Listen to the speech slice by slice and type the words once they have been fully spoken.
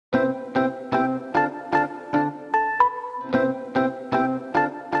Hi,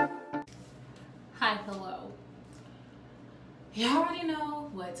 hello. You already know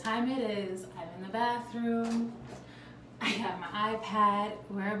what time it is. I'm in the bathroom. I got my iPad.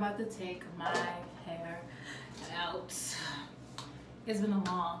 We're about to take my hair out. It's been a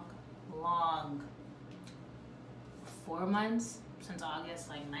long 4 months since August,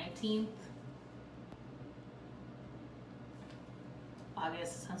 like 19th.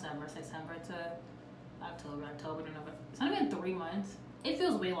 August, September to October, November. It's only been 3 months. It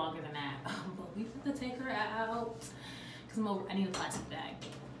feels way longer than that. But we have to take her out because I need a plastic bag.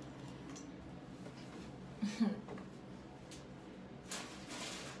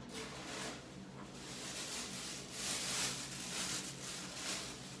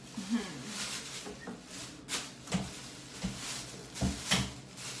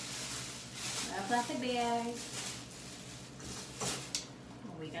 Plastic bag.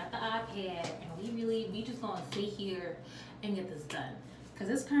 We got the iPad, and we just gonna sit here and get this done. Cause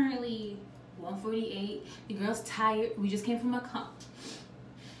it's currently 1:48. The girl's tired. We just came from a concert,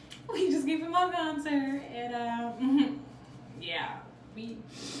 and yeah, we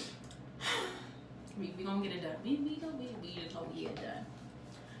gonna get it done. We just gonna get it done.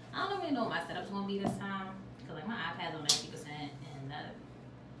 I don't really know what my setup's gonna be this time, cause like my iPad's on 90%, and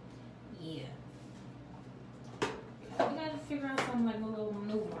yeah. We gotta figure out something like a little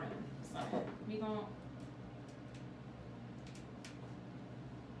maneuvering. So we gonna.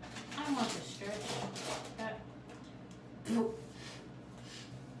 I don't want to stretch. Nope.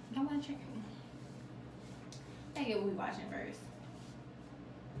 I want to check. I get what we watching first.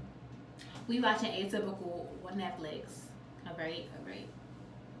 We watching Atypical on Netflix. Alright.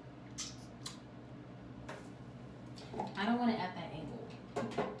 I don't want it at that angle,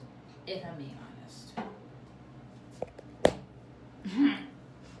 if I'm being honest.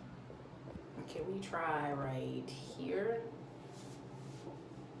 Can we try right here?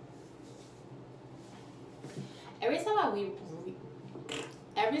 Every time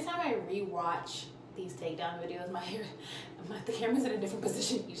I rewatch these takedown videos, the camera's in a different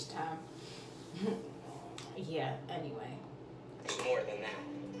position each time. Yeah. Anyway. There's more than that.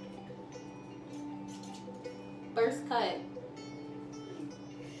 First cut.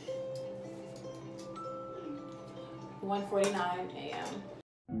 1:49 a.m.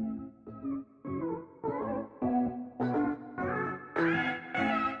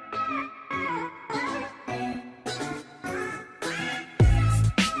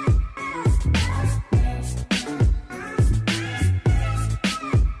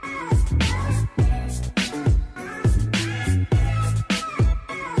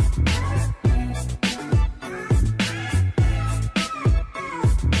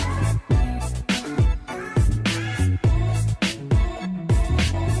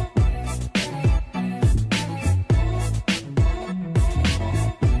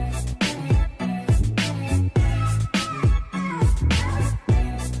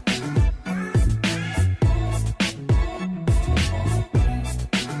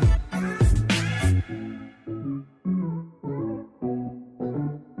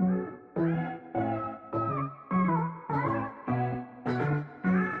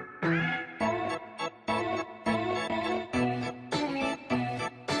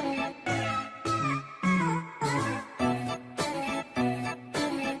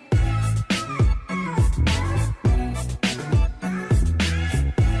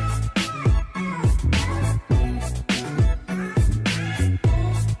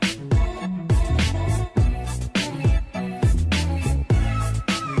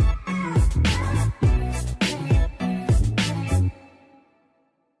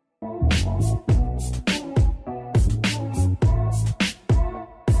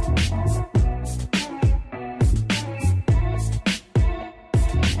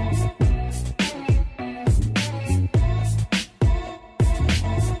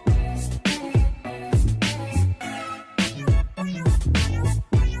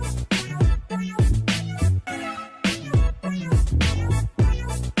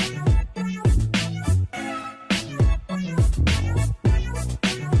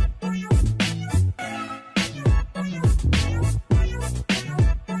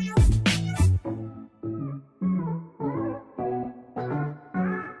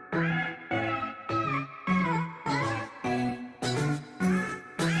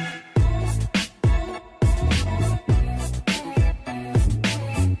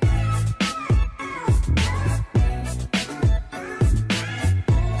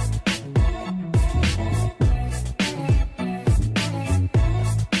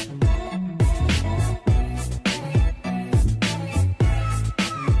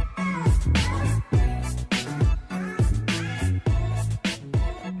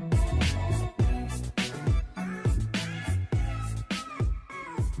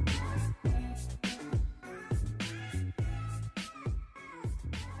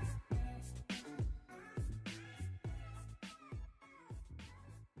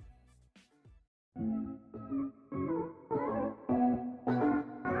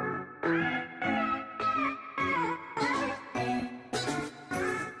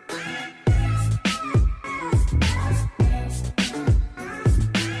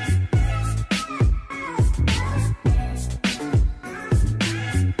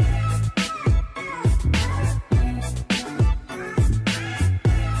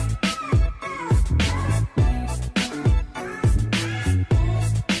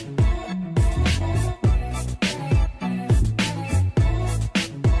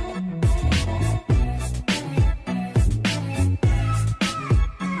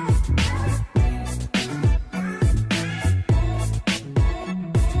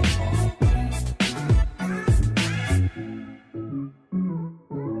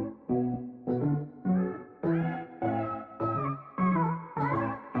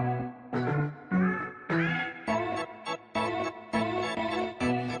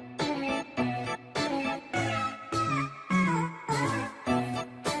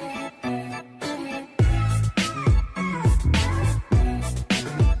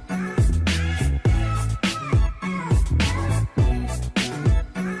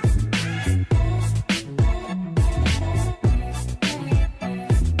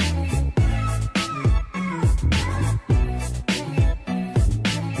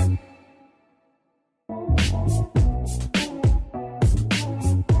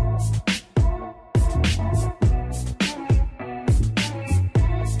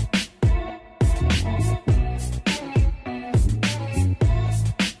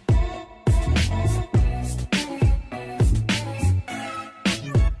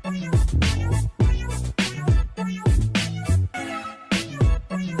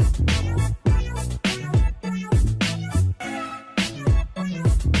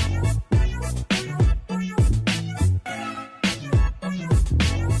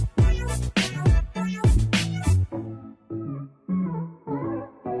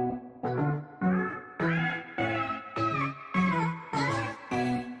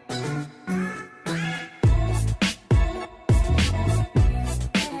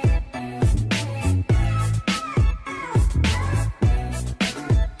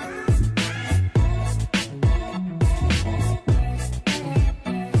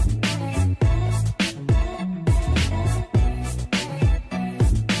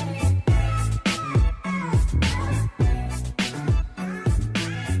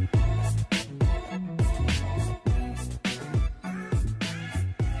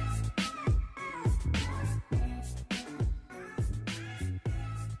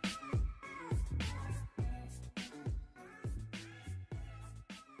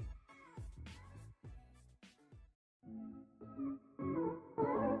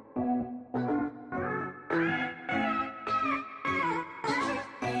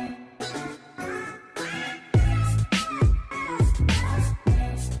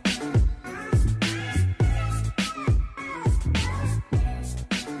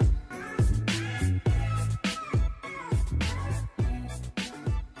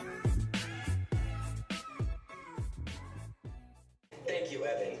 Thank you,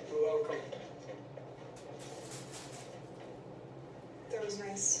 Evan. You're welcome. That was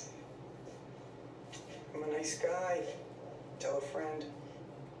nice. I'm a nice guy. Tell a friend.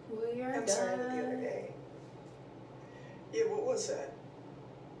 We are I'm sorry about the other day. Yeah, what was that?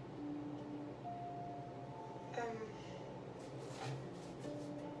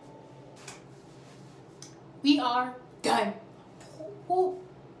 We are done. Ooh.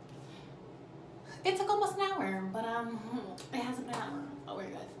 It took almost an hour, but it hasn't been an hour. Oh, we're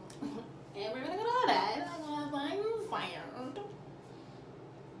good. And we're gonna go to bed. I'm gonna find fire.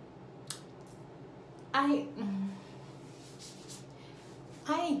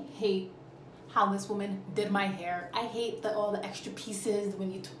 I hate how this woman did my hair. I hate all the extra pieces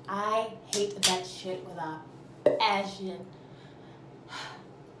when you. I hate that shit with a passion.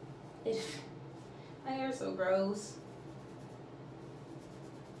 My hair's so gross.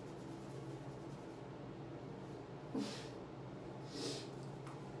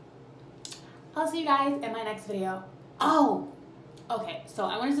 I'll see you guys in my next video. Oh, okay. So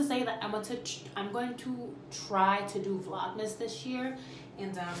I wanted to say that I'm going to try to do Vlogmas this year,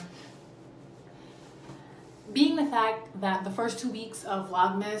 and being the fact that the first 2 weeks of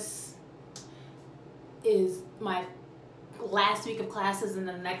Vlogmas is my last week of classes and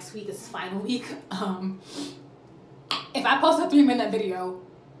the next week is final week. If I post a 3-minute video,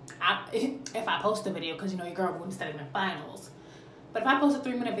 if I post a video, because you know your girl wouldn't study in finals. But if I post a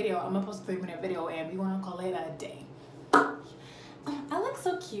 3-minute video, I'm gonna post a 3-minute video and we're gonna call it a day. I look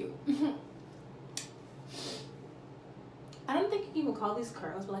so cute. I don't think you can even call these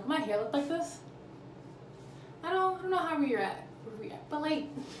curls, but like my hair look like this. know how we react, but like,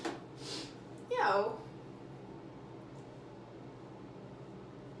 yo.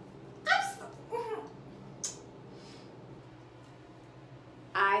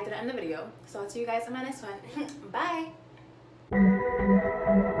 I did end the video, so I'll see you guys in my next one. Bye.